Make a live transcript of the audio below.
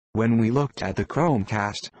When we looked at the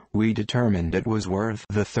Chromecast, we determined it was worth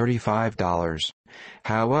the $35.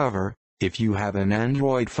 However, if you have an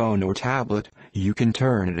Android phone or tablet, you can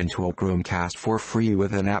turn it into a Chromecast for free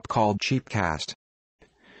with an app called CheapCast.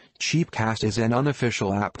 CheapCast is an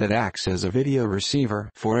unofficial app that acts as a video receiver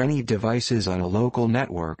for any devices on a local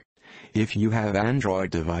network. If you have an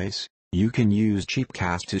Android device, you can use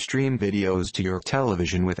CheapCast to stream videos to your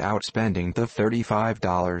television without spending the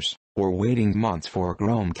 $35, or waiting months for a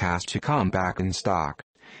Chromecast to come back in stock.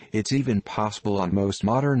 It's even possible on most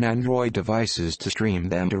modern Android devices to stream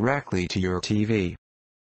them directly to your TV.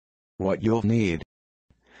 What you'll need.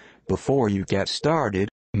 Before you get started,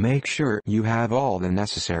 make sure you have all the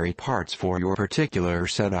necessary parts for your particular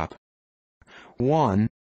setup. 1.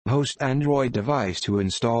 Host Android device to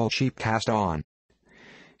install CheapCast on.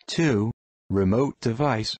 2. Remote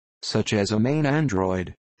device, such as a main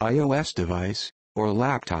Android, iOS device, or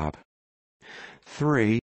laptop.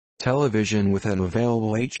 3. Television with an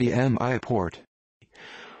available HDMI port.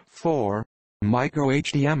 4. Micro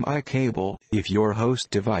HDMI cable, if your host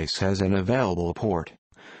device has an available port.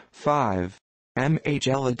 5.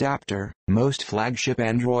 MHL adapter, most flagship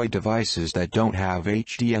Android devices that don't have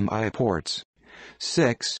HDMI ports.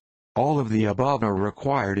 6. All of the above are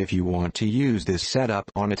required if you want to use this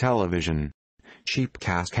setup on a television.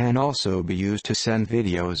 CheapCast can also be used to send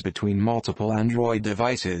videos between multiple Android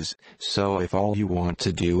devices, so if all you want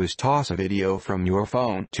to do is toss a video from your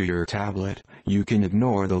phone to your tablet, you can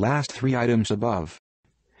ignore the last 3 items above.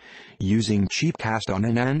 Using CheapCast on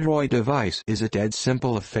an Android device is a dead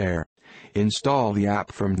simple affair. Install the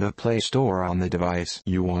app from the Play Store on the device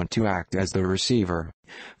you want to act as the receiver.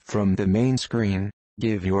 From the main screen,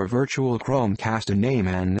 give your virtual Chromecast a name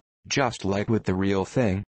and, just like with the real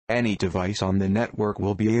thing, any device on the network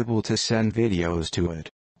will be able to send videos to it.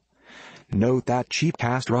 Note that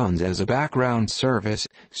CheapCast runs as a background service,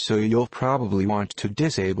 so you'll probably want to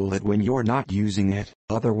disable it when you're not using it,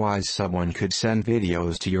 otherwise someone could send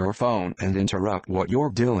videos to your phone and interrupt what you're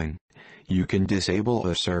doing. You can disable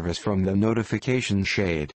the service from the notification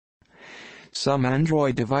shade. Some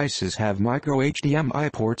Android devices have micro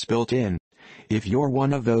HDMI ports built in. If you're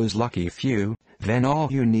one of those lucky few, then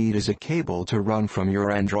all you need is a cable to run from your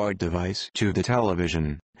Android device to the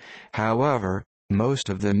television. However, most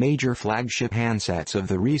of the major flagship handsets of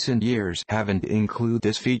the recent years haven't included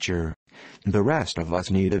this feature. The rest of us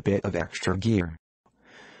need a bit of extra gear.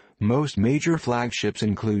 Most major flagships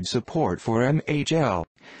include support for MHL.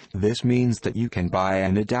 This means that you can buy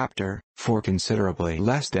an adapter, for considerably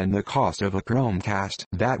less than the cost of a Chromecast,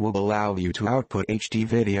 that will allow you to output HD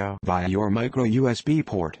video via your micro USB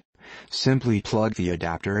port. Simply plug the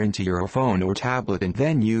adapter into your phone or tablet and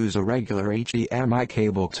then use a regular HDMI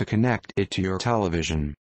cable to connect it to your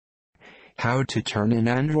television. How to turn an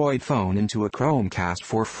Android phone into a Chromecast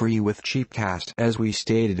for free with CheapCast. As we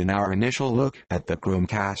stated in our initial look at the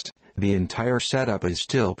Chromecast, the entire setup is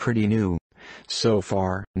still pretty new. So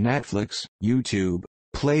far, Netflix, YouTube,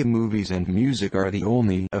 Play Movies and Music are the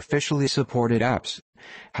only officially supported apps.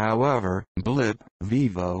 However, Blip,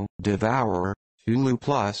 Vivo, Devour, Hulu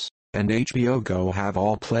Plus, and HBO Go have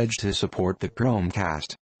all pledged to support the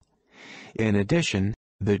Chromecast. In addition,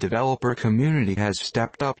 the developer community has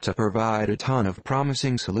stepped up to provide a ton of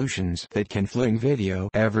promising solutions that can fling video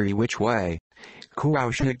every which way.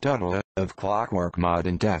 Kaushik Dutta, of Clockwork Mod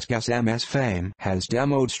and Desk SMS fame, has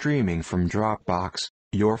demoed streaming from Dropbox,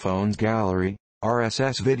 your phone's gallery,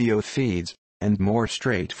 RSS video feeds, and more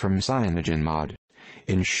straight from CyanogenMod.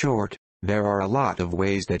 In short, there are a lot of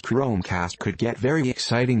ways that Chromecast could get very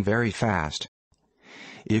exciting very fast.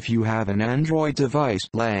 If you have an Android device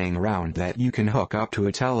laying around that you can hook up to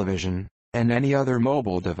a television, and any other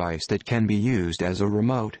mobile device that can be used as a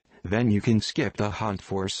remote, then you can skip the hunt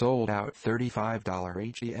for a sold-out $35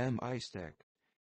 HDMI stick.